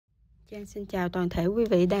Trang xin chào toàn thể quý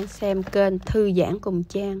vị đang xem kênh Thư giãn cùng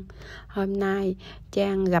Trang. Hôm nay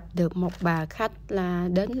Trang gặp được một bà khách là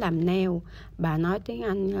đến làm nail. Bà nói tiếng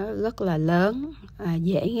Anh rất là lớn,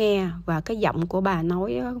 dễ nghe, và cái giọng của bà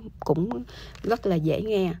nói cũng rất là dễ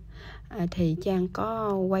nghe. Thì Trang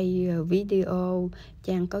có quay video,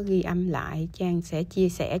 Trang có ghi âm lại, Trang sẽ chia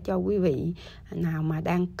sẻ cho quý vị nào mà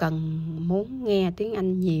đang muốn nghe tiếng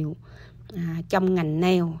Anh nhiều trong ngành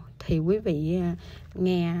nail thì quý vị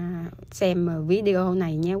xem video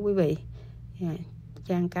này nhé quý vị.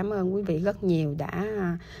 Trang cảm ơn quý vị rất nhiều đã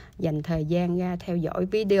dành thời gian ra theo dõi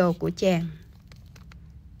video của Trang.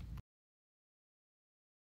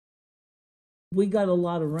 We got a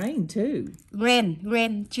lot of rain too.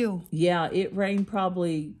 Rain too. Yeah, it rained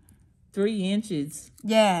probably 3 inches.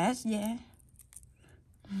 Yes, yeah.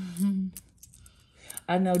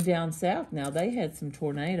 I know down south now they had some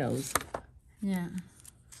tornadoes. Yeah.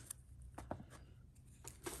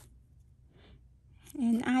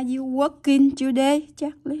 And are you working today,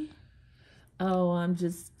 Charlie? Oh, I'm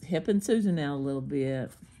just helping Susan out a little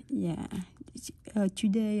bit. Yeah.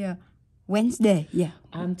 Today, Wednesday. Yeah.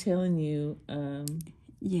 I'm telling you,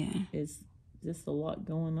 yeah. it's just a lot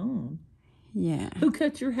going on. Yeah. Who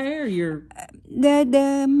cut your hair?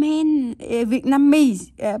 The men,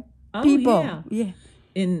 Vietnamese people. Yeah. Yeah.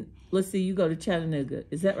 And let's see, you go to Chattanooga.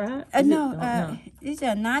 Is that right? No, it's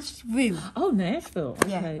a Nashville. Oh, Nashville.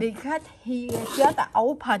 Okay. Yeah, because he just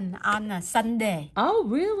opened on a Sunday. Oh,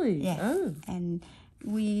 really? Yeah. Oh. And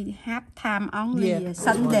we have time only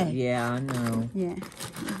Sunday. Yeah, I know. Yeah.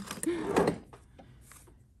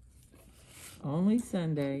 Only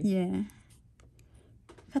Sunday. Yeah.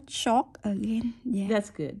 Cut short again. Yeah. That's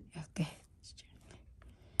good. Okay.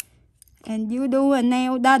 And you do a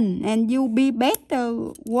nail done, and you be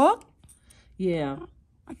better work. Yeah.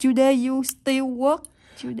 Today you still work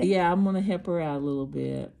today. Yeah, I'm gonna help her out a little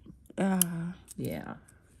bit. Yeah.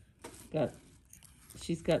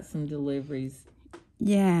 She's got some deliveries.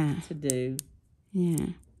 Yeah. To do.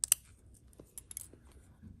 Yeah.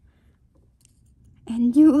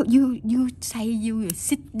 And you say you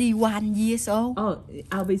 61 years old. Oh,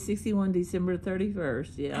 I'll be 61 December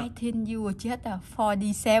 31st. Yeah. I think you were just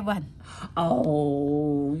 47.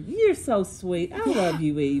 Oh, you're so sweet. I love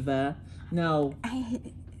you, Eva. No. I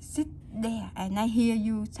sit there and I hear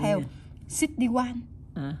you tell 61.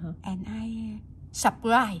 Uh-huh. And I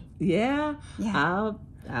surprise. Yeah. Yeah.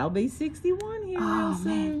 I'll be 61 here real soon.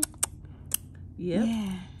 Man. Yep.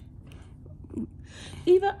 Yeah.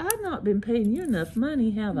 Eva, I've not been paying you enough money,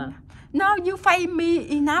 have I? No, you pay me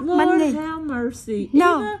enough Lord money. have mercy.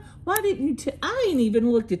 No. Eva, why didn't you I ain't even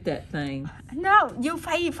looked at that thing. No, you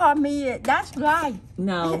pay for me. That's right.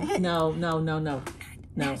 No,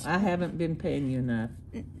 I haven't been paying you enough.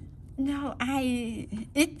 No,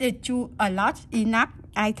 it's a lot enough.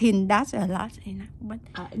 I think that's a lot enough. But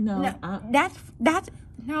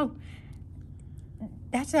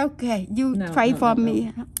that's okay. You pay for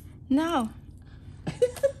me. No.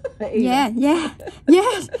 Yes.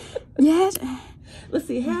 Let's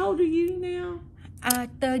see, how old are you now?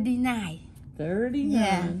 39.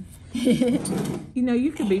 39. Yeah. You know,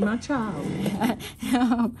 you could be my child.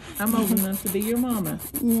 No. I'm old enough to be your mama.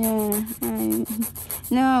 Yeah.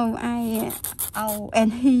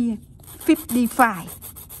 And he 55.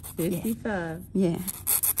 55. Yeah.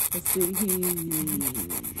 Let's see,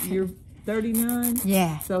 you're 39?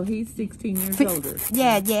 Yeah. So he's 16 years older.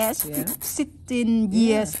 Yes. 16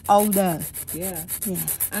 years older. Yeah. Yeah.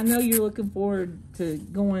 I know you're looking forward to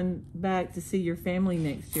going back to see your family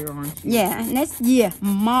next year, aren't you? Yeah, next year,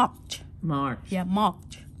 March. Yeah,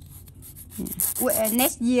 March. Yeah. Well,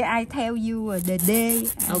 next year, I tell you the day.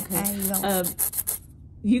 Okay.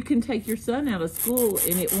 You can take your son out of school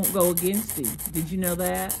and it won't go against him. Did you know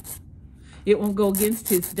that? It won't go against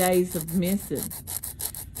his days of missing.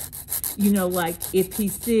 You know, like if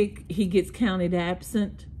he's sick, he gets counted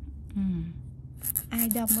absent. I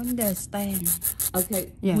don't understand.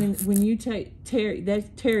 Okay. Yeah. When you take Terry,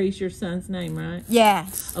 Terry's your son's name, right?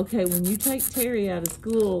 Yes. Okay. When you take Terry out of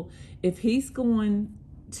school, if he's going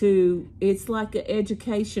to, it's like an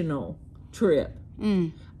educational trip.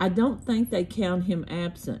 I don't think they count him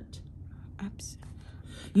absent. Absent.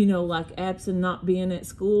 You know, like absent not being at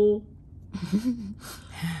school.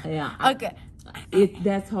 Yeah. Okay.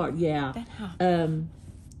 That's hard. Yeah. That's hard.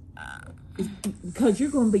 Because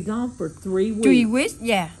you're going to be gone for 3 weeks. 3 weeks,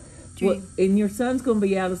 yeah. And your son's going to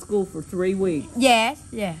be out of school for 3 weeks. Yes,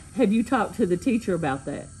 yeah. Have you talked to the teacher about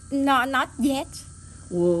that? No, not yet.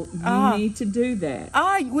 Well, you need to do that.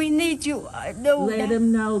 We need to do Let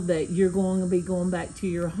them know that you're going to be going back to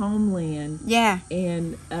your homeland. Yeah.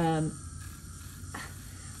 And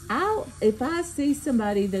If I see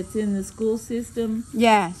somebody that's in the school system,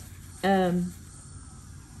 Yes.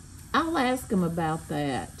 I'll ask them about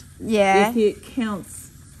that. Yeah. If it counts,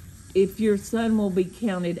 if your son will be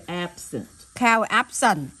counted absent. Count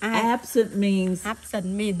absent. Absent means Absent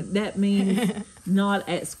mean. that means not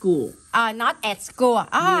at school. Not at school.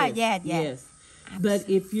 Yes. Yes. But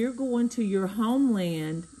if you're going to your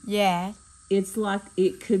homeland, Yeah. it's like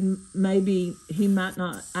it could maybe he might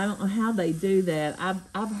not. I don't know how they do that.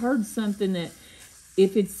 I've heard something that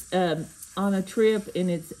if it's on a trip and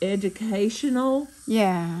it's educational,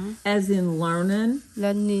 Yeah. as in learning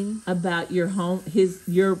Learning. about your home,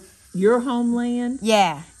 your homeland,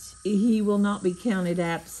 Yeah. he will not be counted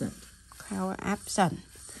absent. Count absent.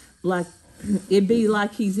 Like it'd be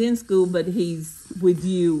like he's in school, but he's with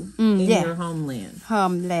you in yeah. your homeland.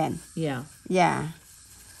 Homeland. Yeah. Yeah.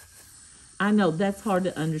 I know that's hard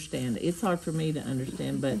to understand. It's hard for me to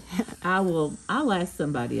understand, but I'll ask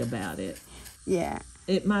somebody about it. Yeah.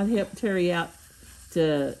 It might help Terry out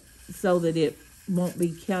so that it won't be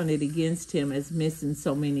counted against him as missing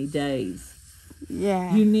so many days.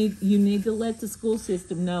 Yeah. You need to let the school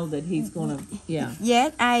system know that he's gonna. Yeah.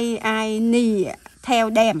 Yes, I need tell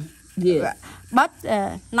them. Yes. But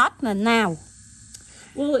not now.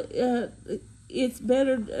 Well, it's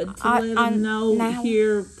better to let them know now.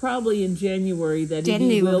 here, probably in January, that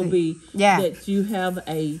January. he will be. Yeah. That you have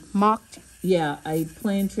a Marked. a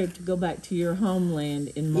planned trip to go back to your homeland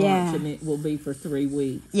in March, Yeah. and it will be for 3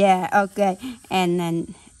 weeks. Yeah. Okay. And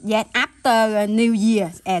then yes, after New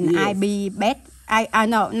Year, and Yes. I be back. I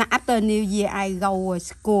know. After New Year, I go to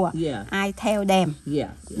school. Yeah. I tell them.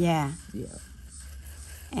 Yeah. Yeah. Yeah.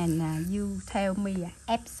 And you tell me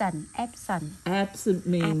absent. Absent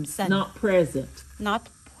means Absent. not present. Not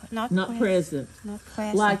Present. Not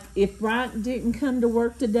present. Like if Brian didn't come to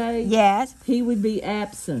work today, Yes. he would be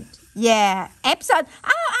absent. Yeah. Absent.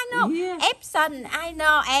 Oh, I know. Yeah. Absent. I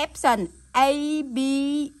know. Absent.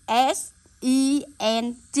 ABSENT.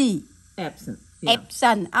 Absent. Yeah.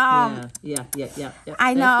 Absent. Yeah.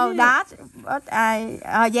 I know That's it. that,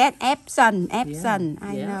 but yes, absent.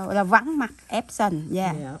 I Yeah. know là vắng mặt. Absent.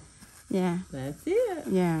 Yeah. Yeah. That's it.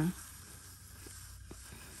 Yeah.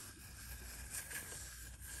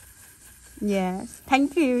 Yes.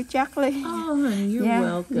 Thank you, Charlie. Oh, honey, you're Yeah,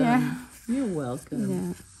 welcome. yeah. You're welcome.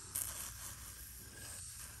 Yeah.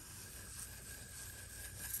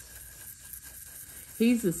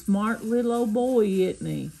 He's a smart little old boy, isn't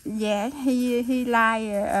he? Yeah, he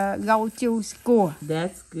like go to school.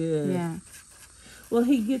 That's good. Yeah. Well,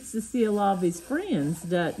 he gets to see a lot of his friends,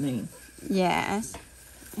 doesn't he? Yes.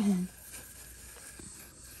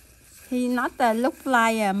 He not look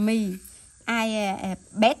like me. I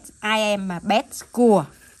am a bad school.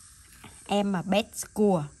 I'm a bad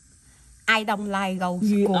school. I don't like go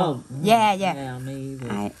school. Yeah, me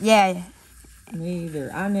either. Yeah. Me either.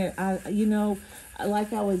 You know,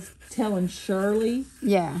 like I was telling Shirley,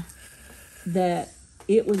 Yeah. that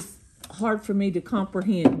it was hard for me to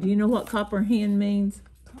comprehend. Do you know what comprehend means?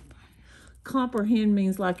 Comprehend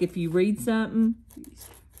means like if you read something,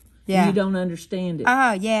 Yeah. you don't understand it.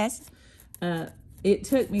 Oh, yes. It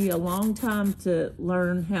took me a long time to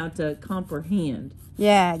learn how to comprehend.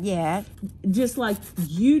 Yeah. Just like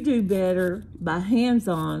you do better by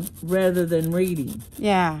hands-on rather than reading,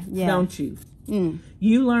 Yeah. don't you? Mm.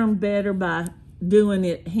 You learn better by doing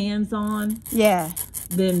it hands-on Yeah.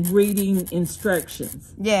 than reading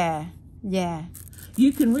instructions. Yeah.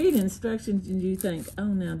 You can read instructions and you think, oh,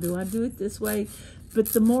 now, do I do it this way? But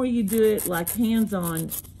the more you do it like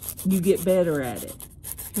hands-on, you get better at it.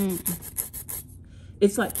 Mm.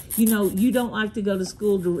 It's like, you know, you don't like to go to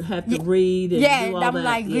school to have to read and do all don't that.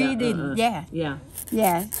 like reading. Yeah.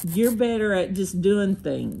 Yes. You're better at just doing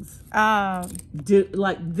things.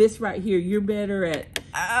 Like this right here, you're better at,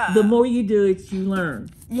 the more you do it, you learn.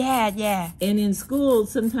 Yeah. And in school,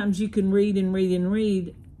 sometimes you can read and read and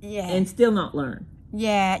read Yeah. and still not learn.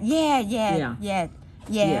 Yeah. Yeah.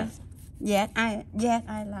 Yes, I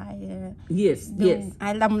like. Yes.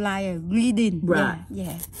 I don't like reading. Right.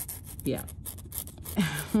 Yeah. Yeah.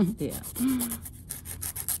 Yeah.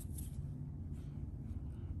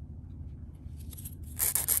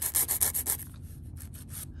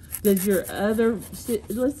 Does your other,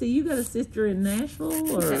 let's see, you got a sister in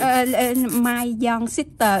Nashville or? My young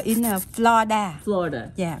sister in Florida.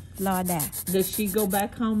 Florida. Yeah, Florida. Does she go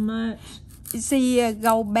back home much? She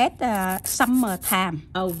go back summertime.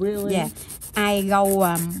 Oh, really? Yeah. I go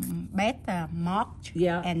back March.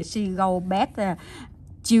 Yeah. And she go back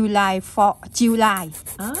July.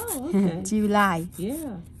 Oh, okay. July.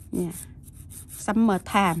 Yeah.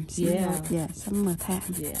 Summertime. Yeah. Summertime.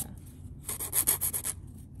 Yeah.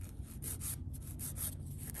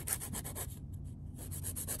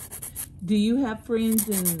 Do you have friends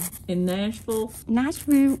in Nashville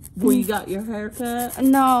Nashville. where you got your hair cut?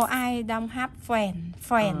 No, I don't have friend.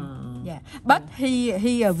 Yeah, but he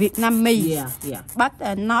a Vietnamese. Yeah.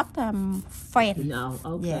 But not friend. No,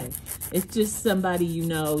 okay. Yeah. It's just somebody you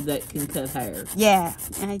know that can cut hair. Yeah,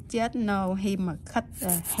 I just know him cut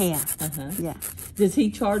hair. Yeah. Does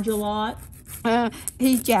he charge a lot?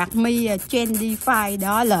 He charged me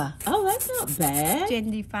 $25. Oh, that's not bad.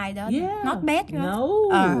 $25. Yeah. Not bad, right?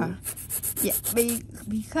 No. Yeah,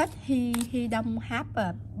 because he don't have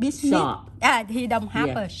a business. Shop. He don't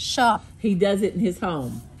have a shop. He does it in his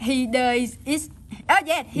home. He does it. Oh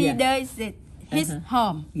yeah, he does it his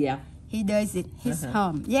home. Yeah. He does it his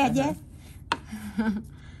home. Yeah.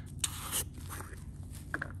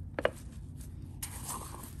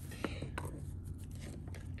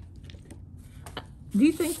 Do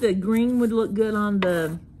you think the green would look good on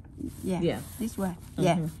the? Yeah. This one.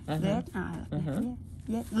 Yeah. Red.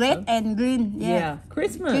 Yeah. Red and green. Yeah.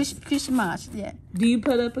 Christmas. Christmas. Yeah. Do you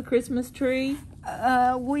put up a Christmas tree?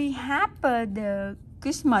 We have the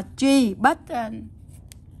Christmas tree, but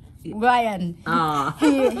Ryan,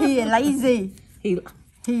 he lazy. He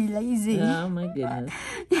lazy. Oh my goodness.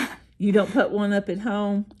 You don't put one up at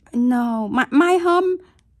home? No, my home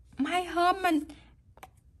and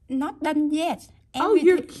not done yet. Oh,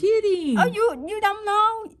 you're kidding. Oh, you don't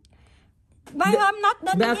know. My home not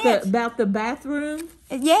done yet. About the bathroom?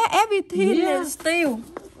 Yeah, everything is still.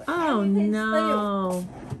 Oh no.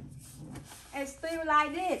 It's still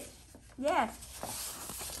like this. Yes.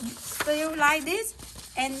 Still like this.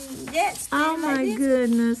 And yes. Oh my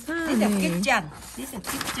goodness, honey. This is a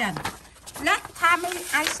kitchen. Last time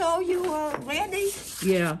I saw you already.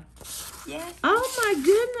 Yeah. Yeah. Oh my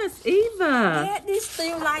goodness, Eva. Yeah, this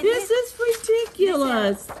still like this. This is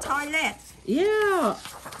ridiculous. This is toilet. Yeah.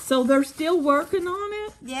 So they're still working on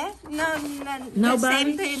it? Yeah. Nobody. The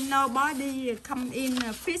same thing. Nobody come in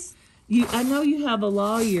fix. I know you have a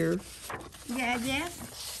lawyer. Yeah.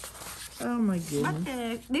 Oh my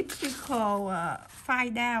goodness. But difficult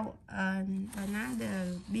find out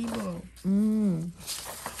another people.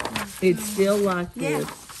 It's still like this.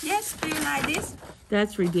 Yes, still like this.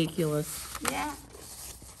 That's ridiculous. Yeah.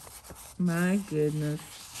 My goodness.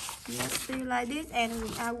 Yes, still like this, and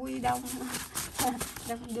we don't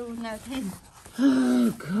do nothing.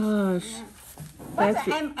 Oh gosh. Yeah. But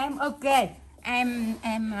I'm okay. I'm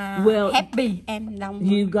happy.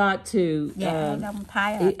 You got to. Yeah, I'm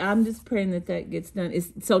tired. I'm just praying that gets done.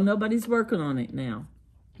 So nobody's working on it now.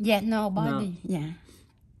 Yeah, nobody. No.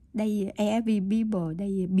 Yeah, every people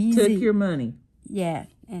they busy. Took your money. Yeah,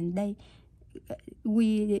 and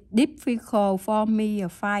we difficult for me to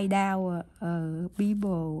find out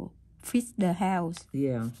people fix the house.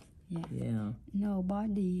 Yeah.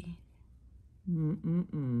 Nobody.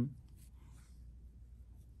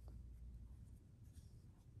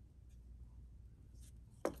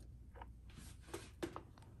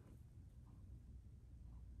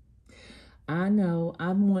 I know.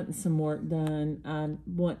 I'm wanting some work done. I'm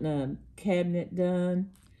wanting a cabinet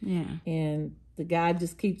done. Yeah. And the guy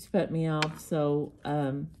just keeps putting me off. So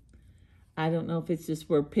I don't know if it's just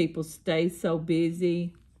where people stay so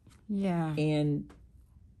busy. Yeah.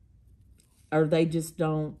 Or they just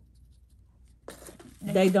don't.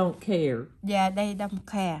 They don't care. Yeah, they don't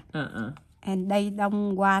care. And they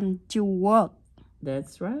don't want to work.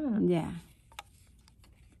 That's right. Yeah.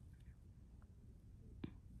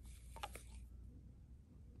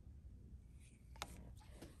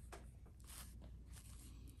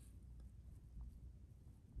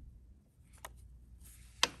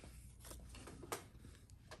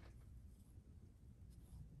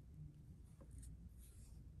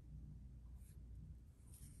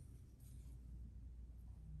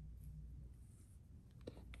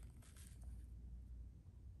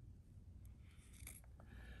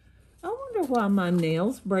 I wonder why my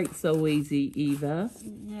nails break so easy, Eva.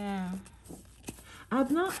 Yeah. I've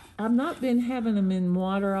not been having them in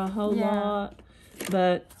water a whole lot,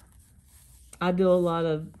 but I do a lot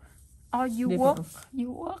of. Oh, you work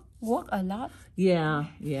a lot. Yeah.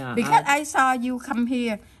 Because I saw you come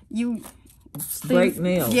here, you break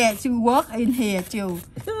nails. Yeah, you work in here too.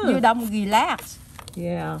 You don't relax.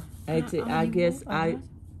 Yeah, I guess I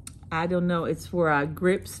don't know. It's where I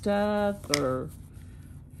grip stuff or.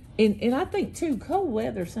 And I think, too, cold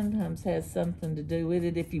weather sometimes has something to do with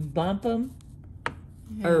it. If you bump them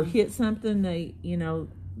or hit something, they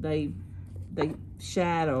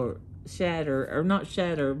shatter, or not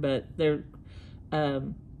shatter, but they're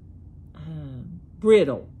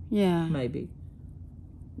brittle. Yeah. Maybe.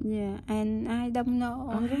 Yeah, and I don't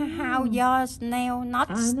know how your nail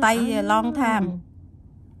not stay a long time.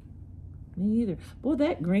 Me either. Boy,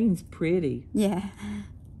 that green's pretty. Yeah.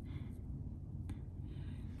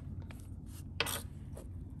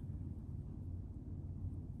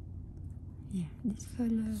 Yeah, this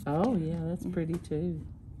color. Oh, yeah, that's pretty too.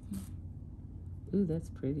 Ooh, that's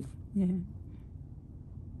pretty. Yeah.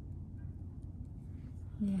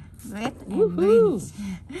 Yeah, red and Woohoo!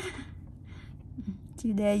 green.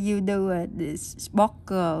 Today you do this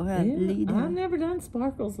sparkle leader. I've never done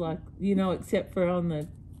sparkles like, you know, except for on the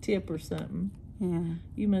tip or something. Yeah.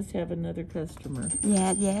 You must have another customer.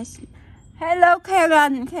 Yeah, yes. Hello,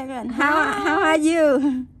 Karen. Karen, how are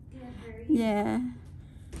you? Yeah.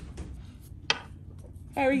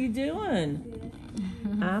 How are you doing?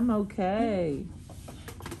 I'm okay.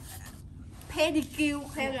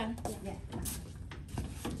 Pedicure, Karen. Yeah.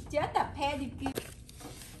 Just a pedicure.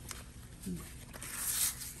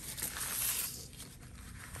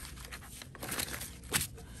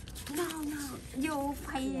 No, you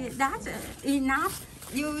pay that enough.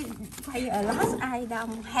 You pay a lot. I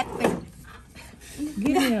don't happy.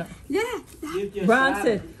 Give me a... Yeah. Ron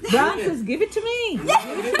says, give it to me. Give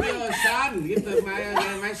your son. Give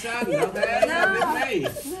my son. Okay? Not me.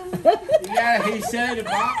 Yeah, he said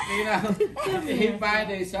about, you know, he buy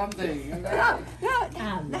me something. Okay?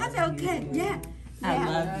 No, that's okay. Yeah. I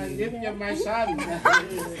love you. Give you my son.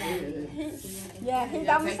 Yeah, he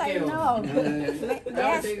don't say no.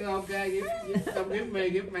 Everything okay. Don't give me,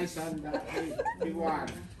 give my son. He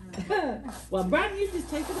want. Well, Brian, you just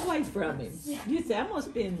take it away from him. You say, I'm going to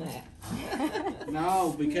spend that.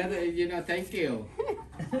 No, because, you know, thank you.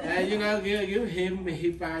 You know, give him, he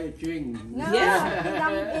buy a drink. No,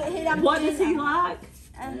 Yeah. he don't What does he like?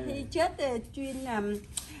 he just chuyên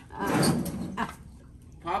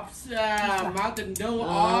Pops Mountain Dew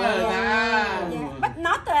all the time. yeah, but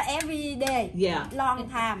not every day. Yeah. Long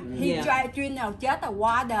time. He Yeah. try drink just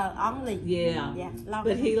water only. Yeah. Yeah, long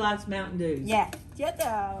But time. he likes Mountain Dew. Yeah, just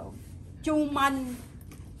 2 months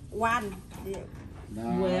one. Yeah.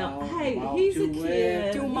 No, Well, hey, about he's a 2 kid.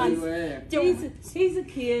 weeks, 2 months. 2 weeks. He's a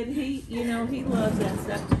kid. He, you know, he loves that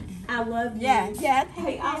stuff. I love you. Yeah.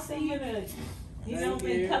 Hey, I'll see you in a, Thank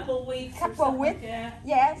in you. a couple of weeks. or Couple of something weeks. like that.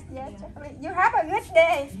 Yes. You have a good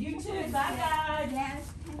day. You too. Bye, guys. Yes,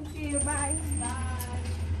 thank you. Bye.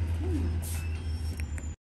 Bye.